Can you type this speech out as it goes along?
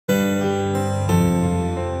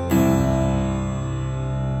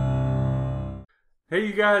Hey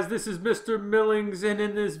you guys, this is Mr. Millings, and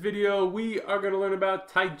in this video we are going to learn about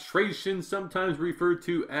titration, sometimes referred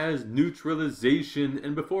to as neutralization.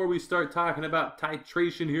 And before we start talking about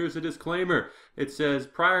titration, here's a disclaimer. It says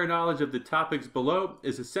prior knowledge of the topics below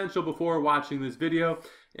is essential before watching this video,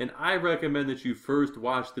 and I recommend that you first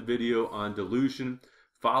watch the video on dilution,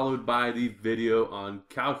 followed by the video on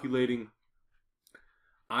calculating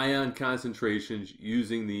ion concentrations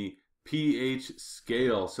using the pH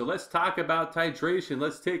scale. So let's talk about titration.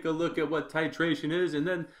 Let's take a look at what titration is, and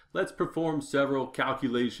then let's perform several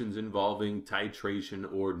calculations involving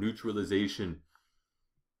titration or neutralization.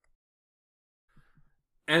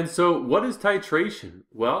 And so what is titration?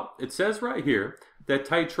 Well, it says right here that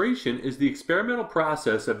titration is the experimental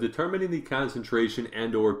process of determining the concentration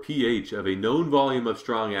and or pH of a known volume of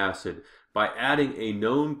strong acid by adding a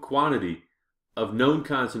known quantity of known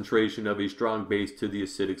concentration of a strong base to the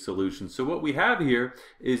acidic solution. So what we have here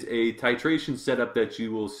is a titration setup that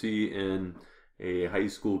you will see in a high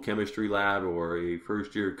school chemistry lab or a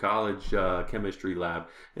first year college chemistry lab.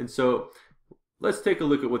 And so let's take a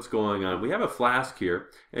look at what's going on. We have a flask here,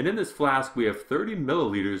 and in this flask we have 30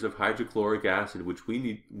 milliliters of hydrochloric acid, which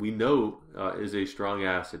we know is a strong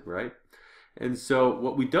acid, right? And so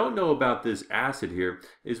what we don't know about this acid here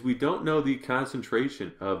is we don't know the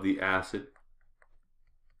concentration of the acid,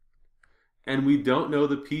 and we don't know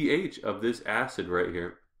the pH of this acid right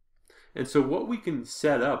here. And so what we can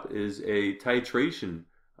set up is a titration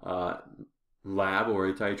lab or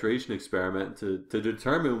a titration experiment to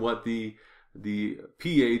determine what the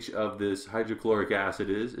pH of this hydrochloric acid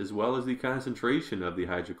is, as well as the concentration of the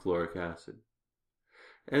hydrochloric acid.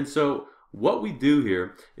 And so what we do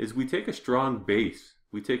here is we take a strong base.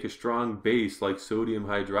 We take a strong base like sodium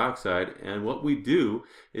hydroxide, and what we do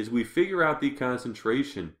is we figure out the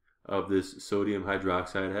concentration of this sodium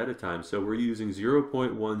hydroxide ahead of time. So we're using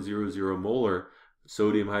 0.100 molar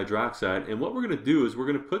sodium hydroxide, and what we're going to do is we're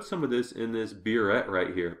going to put some of this in this burette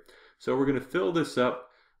right here. So we're going to fill this up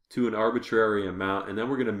to an arbitrary amount, and then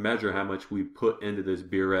we're going to measure how much we put into this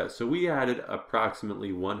burette. So we added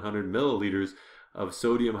approximately 100 milliliters of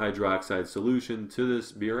sodium hydroxide solution to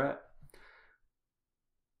this burette.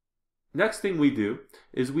 Next thing we do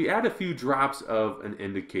is we add a few drops of an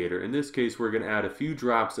indicator. In this case, we're going to add a few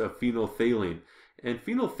drops of phenolphthalein. And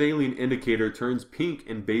phenolphthalein indicator turns pink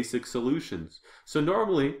in basic solutions. So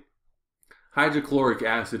normally, hydrochloric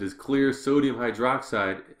acid is clear, sodium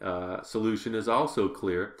hydroxide solution is also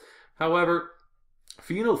clear. However,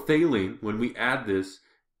 phenolphthalein, when we add this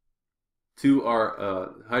to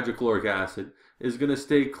our hydrochloric acid, is going to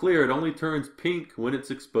stay clear. It only turns pink when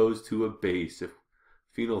it's exposed to a base. If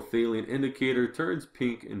phenolphthalein indicator turns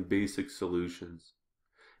pink in basic solutions.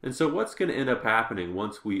 And so what's going to end up happening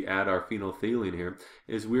once we add our phenolphthalein here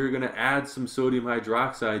is we're going to add some sodium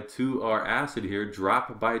hydroxide to our acid here,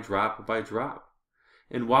 drop by drop by drop.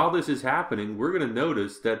 And while this is happening, we're going to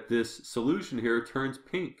notice that this solution here turns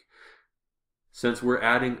pink. Since we're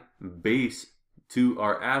adding base to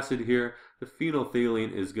our acid here, the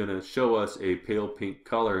phenolphthalein is going to show us a pale pink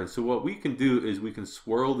color. And so what we can do is we can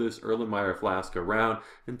swirl this Erlenmeyer flask around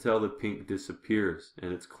until the pink disappears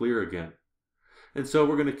and it's clear again. And so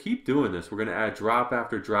we're going to keep doing this. We're going to add drop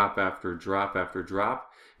after drop after drop after drop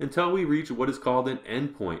until we reach what is called an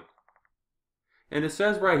endpoint. And it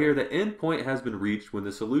says right here that endpoint has been reached when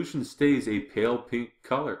the solution stays a pale pink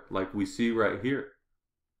color, like we see right here.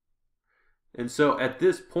 And so at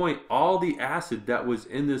this point, all the acid that was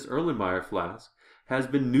in this Erlenmeyer flask has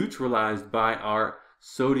been neutralized by our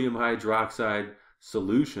sodium hydroxide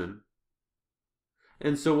solution.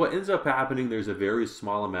 And so what ends up happening, there's a very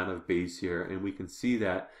small amount of base here, and we can see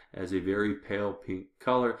that as a very pale pink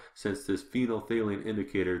color since this phenolphthalein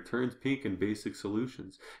indicator turns pink in basic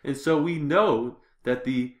solutions. And so we know that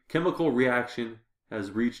the chemical reaction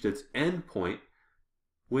has reached its end point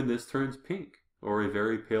when this turns pink, or a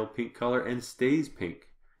very pale pink color, and stays pink.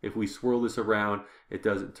 If we swirl this around, it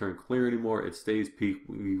doesn't turn clear anymore, it stays pink.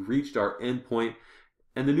 We reached our end point,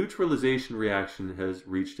 and the neutralization reaction has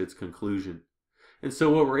reached its conclusion. And so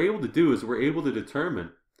what we're able to do is we're able to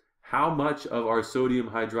determine how much of our sodium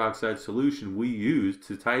hydroxide solution we use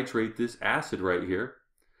to titrate this acid right here.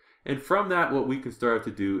 And from that, what we can start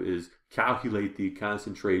to do is calculate the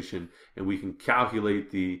concentration, and we can calculate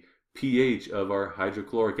the pH of our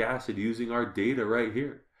hydrochloric acid using our data right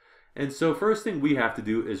here. And so first thing we have to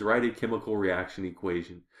do is write a chemical reaction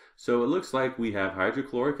equation. So it looks like we have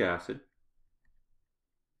hydrochloric acid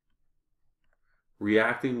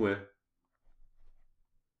reacting with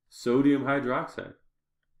sodium hydroxide.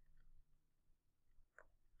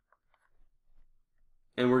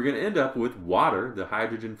 And we're going to end up with water. The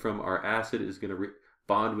hydrogen from our acid is going to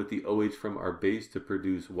bond with the OH from our base to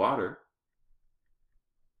produce water.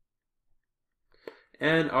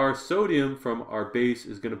 And our sodium from our base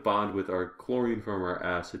is going to bond with our chlorine from our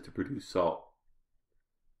acid to produce salt.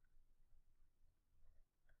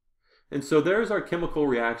 And so there's our chemical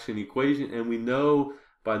reaction equation, and we know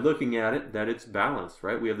by looking at it that it's balanced,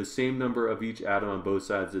 right? We have the same number of each atom on both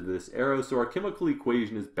sides of this arrow, so our chemical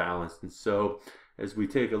equation is balanced. And so as we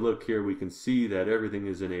take a look here, we can see that everything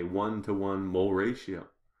is in a 1-to-1 mole ratio.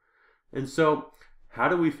 And so how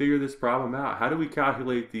do we figure this problem out? How do we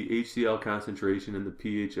calculate the HCl concentration and the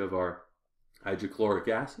pH of our hydrochloric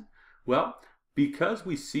acid? Well, because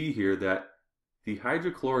we see here that the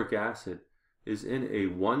hydrochloric acid is in a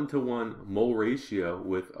 1-to-1 mole ratio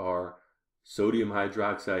with our sodium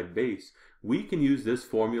hydroxide base, we can use this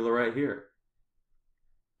formula right here.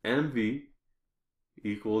 MV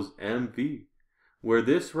equals MV, where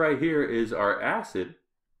this right here is our acid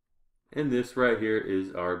and this right here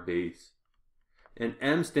is our base. And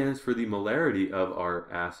M stands for the molarity of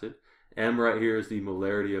our acid. M right here is the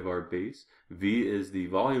molarity of our base. V is the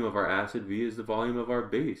volume of our acid. V is the volume of our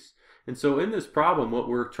base. And so in this problem, what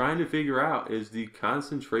we're trying to figure out is the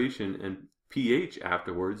concentration and pH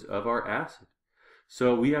afterwards of our acid.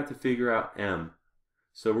 So we have to figure out M.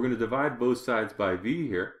 So we're going to divide both sides by V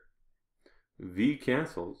here. V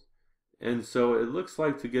cancels. And so it looks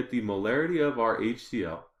like to get the molarity of our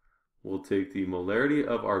HCl, we'll take the molarity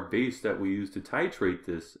of our base that we use to titrate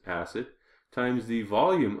this acid times the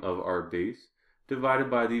volume of our base divided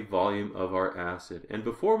by the volume of our acid. And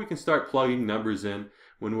before we can start plugging numbers in,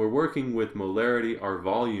 when we're working with molarity, our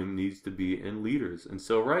volume needs to be in liters. And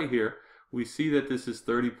so right here, we see that this is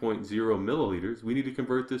 30.0 milliliters. We need to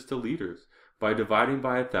convert this to liters by dividing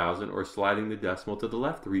by 1,000 or sliding the decimal to the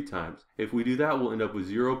left 3 times. If we do that, we'll end up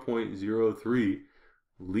with 0.03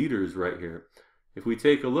 liters right here. If we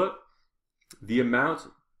take a look, the amount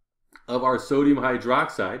of our sodium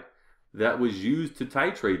hydroxide that was used to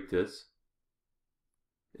titrate this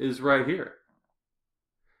is right here.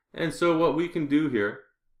 And so what we can do here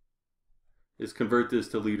is convert this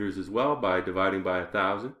to liters as well by dividing by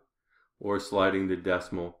 1,000 or sliding the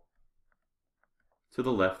decimal to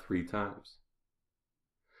the left 3 times.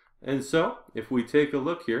 And so if we take a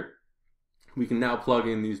look here, we can now plug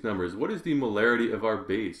in these numbers. What is the molarity of our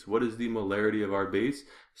base? What is the molarity of our base? It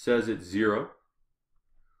says it's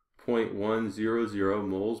 0.100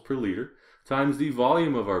 moles per liter times the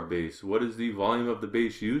volume of our base. What is the volume of the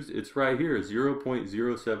base used? It's right here,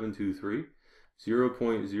 0.0723.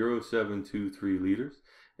 0.0723 liters.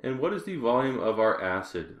 And what is the volume of our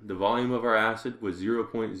acid? The volume of our acid was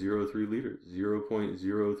 0.03 liters.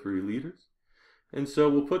 0.03 liters. And so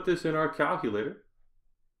we'll put this in our calculator.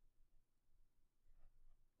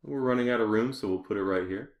 We're running out of room, so we'll put it right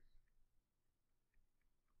here.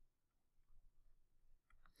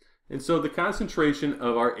 And so the concentration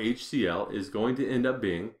of our HCl is going to end up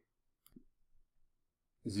being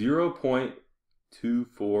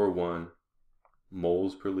 0.241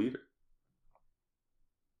 moles per liter.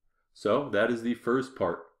 So that is the first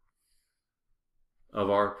part of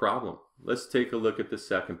our problem. Let's take a look at the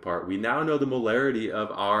second part. We now know the molarity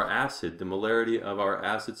of our acid. The molarity of our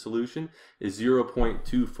acid solution is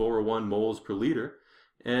 0.241 moles per liter.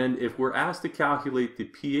 And if we're asked to calculate the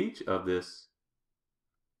pH of this,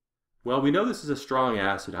 well, we know this is a strong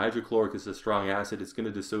acid. Hydrochloric is a strong acid. It's going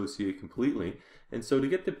to dissociate completely. And so to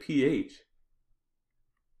get the pH,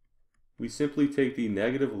 we simply take the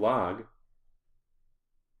negative log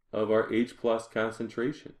of our H plus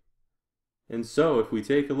concentration. And so if we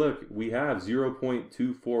take a look, we have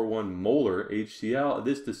 0.241 molar HCl.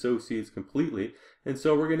 This dissociates completely. And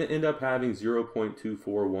so we're going to end up having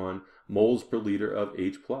 0.241 moles per liter of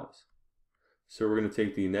H plus. So we're going to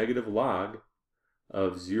take the negative log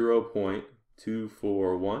of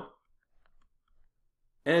 0.241.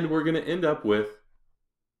 And we're going to end up with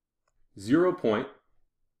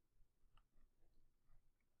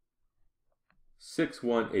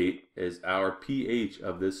 0.618 as our pH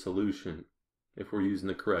of this solution, if we're using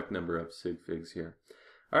the correct number of sig figs here.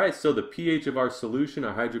 Alright, so the pH of our solution,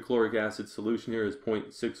 our hydrochloric acid solution here is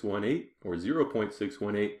 0.618 or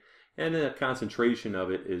 0.618, and the concentration of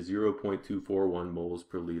it is 0.241 moles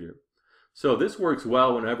per liter. So this works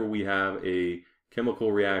well whenever we have a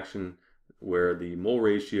chemical reaction where the mole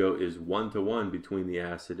ratio is 1-to-1 between the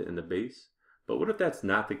acid and the base. But what if that's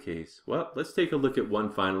not the case? Well, let's take a look at one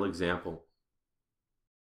final example.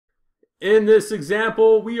 In this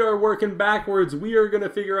example, we are working backwards. We are going to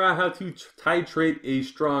figure out how to titrate a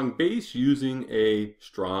strong base using a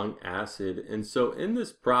strong acid. And so in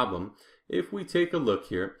this problem, if we take a look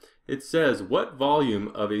here, It says, what volume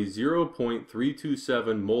of a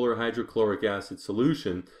 0.327 molar hydrochloric acid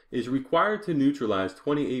solution is required to neutralize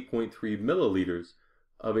 28.3 milliliters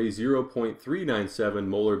of a 0.397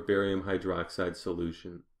 molar barium hydroxide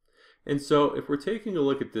solution? And so if we're taking a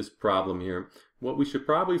look at this problem here, what we should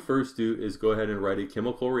probably first do is go ahead and write a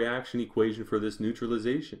chemical reaction equation for this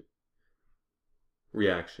neutralization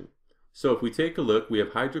reaction. So if we take a look, we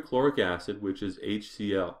have hydrochloric acid, which is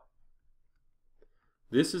HCl.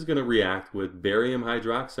 This is going to react with barium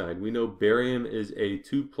hydroxide. We know barium is a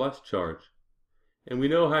 2+ charge. And we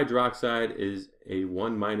know hydroxide is a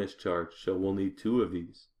 1- charge, so we'll need 2 of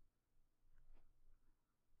these.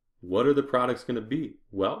 What are the products going to be?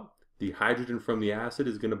 Well, the hydrogen from the acid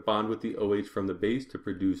is going to bond with the OH from the base to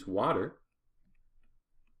produce water.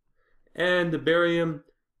 And the barium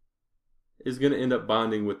is going to end up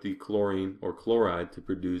bonding with the chlorine or chloride to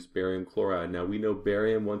produce barium chloride. Now we know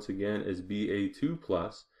barium once again is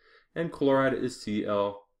Ba2+, and chloride is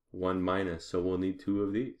Cl1-, so we'll need 2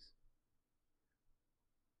 of these.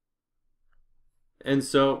 And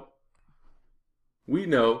so we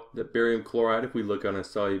know that barium chloride, if we look on a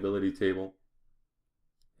solubility table,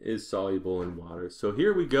 is soluble in water. So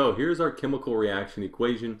here we go. Here's our chemical reaction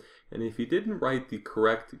equation. And if you didn't write the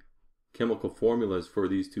correct chemical formulas for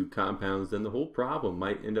these 2 compounds, then the whole problem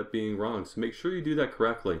might end up being wrong. So make sure you do that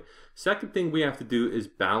correctly. Second thing we have to do is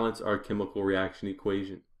balance our chemical reaction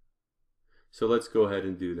equation. So let's go ahead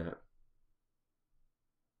and do that.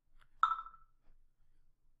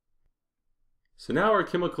 So now our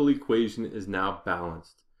chemical equation is now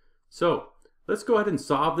balanced. So let's go ahead and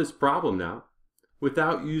solve this problem now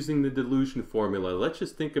without using the dilution formula. Let's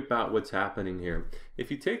just think about what's happening here.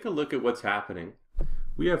 If you take a look at what's happening,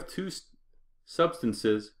 we have 2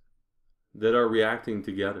 substances that are reacting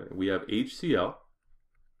together. We have HCl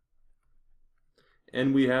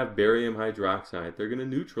and we have barium hydroxide. They're going to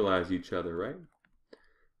neutralize each other, right?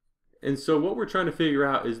 And so what we're trying to figure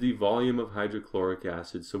out is the volume of hydrochloric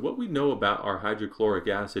acid. So what we know about our hydrochloric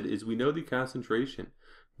acid is we know the concentration.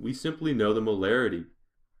 We simply know the molarity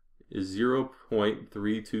is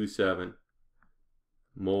 0.327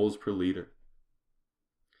 moles per liter.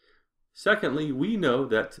 Secondly, we know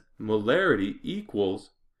that molarity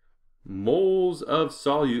equals moles of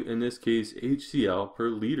solute, in this case HCl, per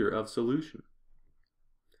liter of solution.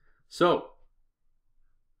 So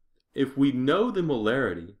if we know the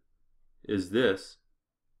molarity is this,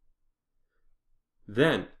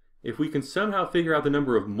 then if we can somehow figure out the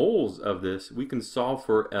number of moles of this, we can solve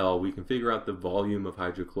for L. We can figure out the volume of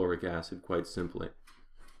hydrochloric acid quite simply.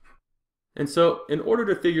 And so in order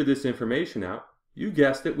to figure this information out, you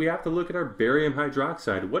guessed it, we have to look at our barium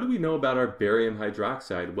hydroxide. What do we know about our barium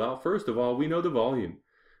hydroxide? Well, first of all, we know the volume.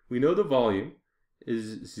 We know the volume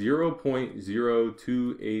is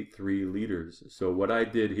 0.0283 liters. So what I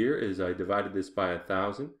did here is I divided this by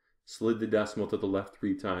 1,000, slid the decimal to the left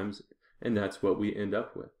 3 times, and that's what we end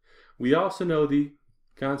up with. We also know the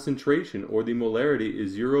concentration, or the molarity,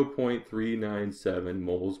 is 0.397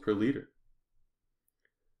 moles per liter.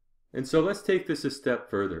 And so let's take this a step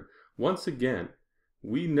further. Once again,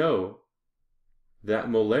 we know that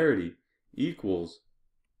molarity equals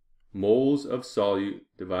moles of solute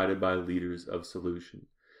divided by liters of solution.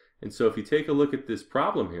 And so if you take a look at this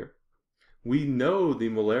problem here, we know the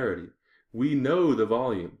molarity, we know the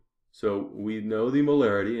volume. So we know the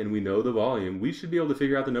molarity and we know the volume. We should be able to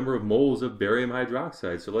figure out the number of moles of barium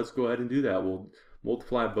hydroxide. So let's go ahead and do that. We'll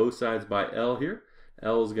multiply both sides by L here.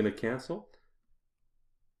 L is going to cancel.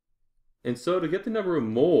 And so to get the number of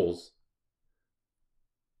moles,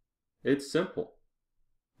 it's simple.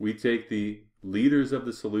 We take the liters of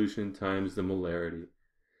the solution times the molarity.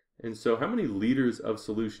 And so how many liters of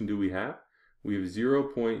solution do we have? We have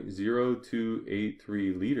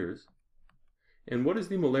 0.0283 liters. And what is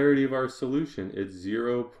the molarity of our solution? It's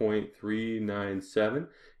 0.397,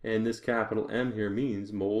 and this capital M here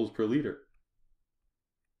means moles per liter.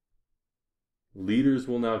 Liters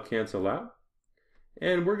will now cancel out,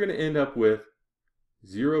 and we're going to end up with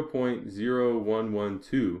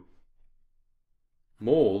 0.0112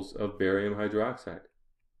 moles of barium hydroxide.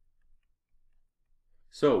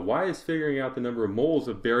 So why is figuring out the number of moles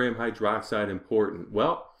of barium hydroxide important?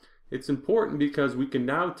 Well, it's important because we can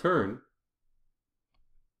now turn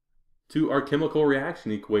to our chemical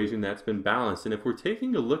reaction equation that's been balanced. And if we're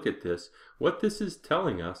taking a look at this, what this is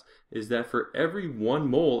telling us is that for every 1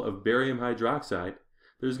 mole of barium hydroxide,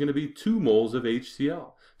 there's going to be 2 moles of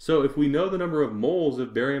HCl. So if we know the number of moles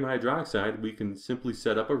of barium hydroxide, we can simply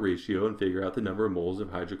set up a ratio and figure out the number of moles of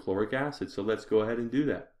hydrochloric acid. So let's go ahead and do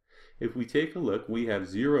that. If we take a look, we have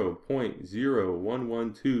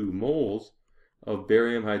 0.0112 moles of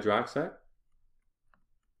barium hydroxide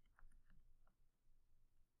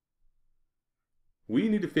we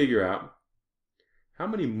need to figure out how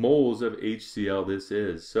many moles of HCl this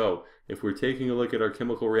is. So if we're taking a look at our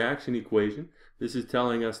chemical reaction equation, this is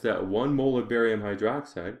telling us that 1 mole of barium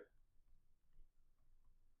hydroxide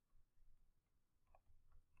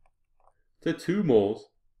to 2 moles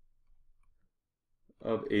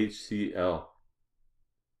of HCl.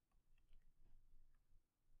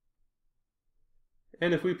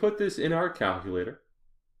 And if we put this in our calculator,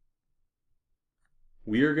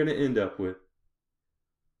 we are going to end up with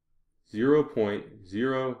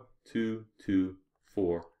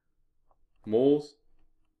 0.0224 moles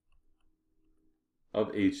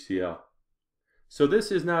of HCl. So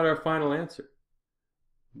this is not our final answer.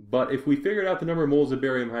 But if we figured out the number of moles of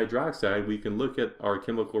barium hydroxide, we can look at our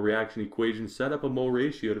chemical reaction equation, set up a mole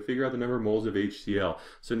ratio to figure out the number of moles of HCl.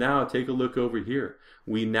 So now take a look over here.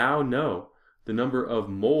 We now know the number of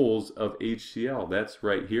moles of HCl. That's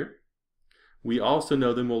right here. We also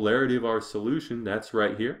know the molarity of our solution. That's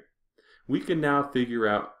right here. We can now figure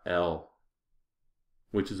out L,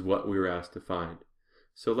 which is what we were asked to find.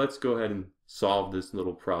 So let's go ahead and solve this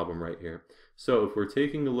little problem right here. So if we're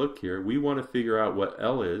taking a look here, we want to figure out what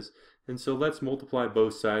L is, and so let's multiply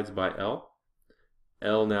both sides by L.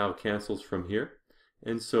 L now cancels from here,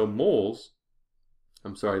 and so liters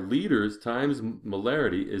times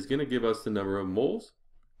molarity is going to give us the number of moles.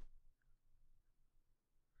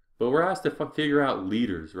 But we're asked to figure out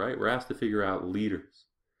liters, right? We're asked to figure out liters.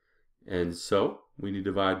 And so we need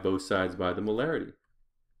to divide both sides by the molarity.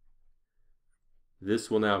 This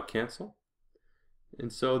will now cancel.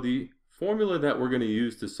 And so the formula that we're going to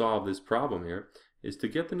use to solve this problem here is to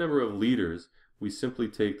get the number of liters, we simply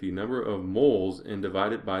take the number of moles and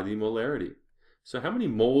divide it by the molarity. So how many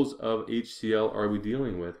moles of HCl are we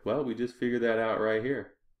dealing with? Well, we just figured that out right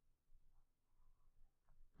here.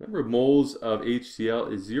 The number of moles of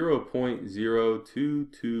HCl is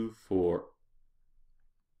 0.0224.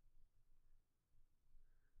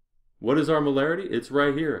 What is our molarity? It's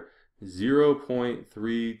right here,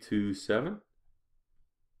 0.327.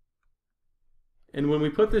 And when we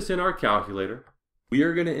put this in our calculator, we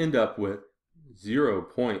are going to end up with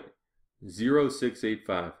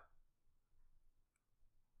 0.0685.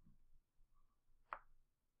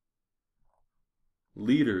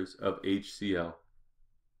 liters of HCl.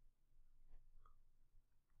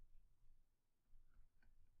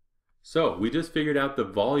 So we just figured out the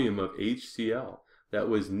volume of HCl that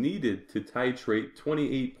was needed to titrate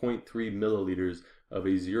 28.3 milliliters of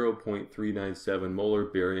a 0.397 molar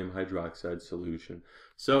barium hydroxide solution.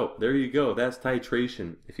 So there you go, that's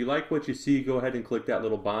titration. If you like what you see, go ahead and click that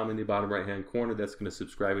little bomb in the bottom right hand corner. That's going to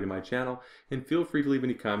subscribe you to my channel, and feel free to leave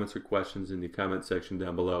any comments or questions in the comment section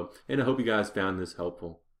down below. And I hope you guys found this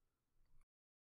helpful.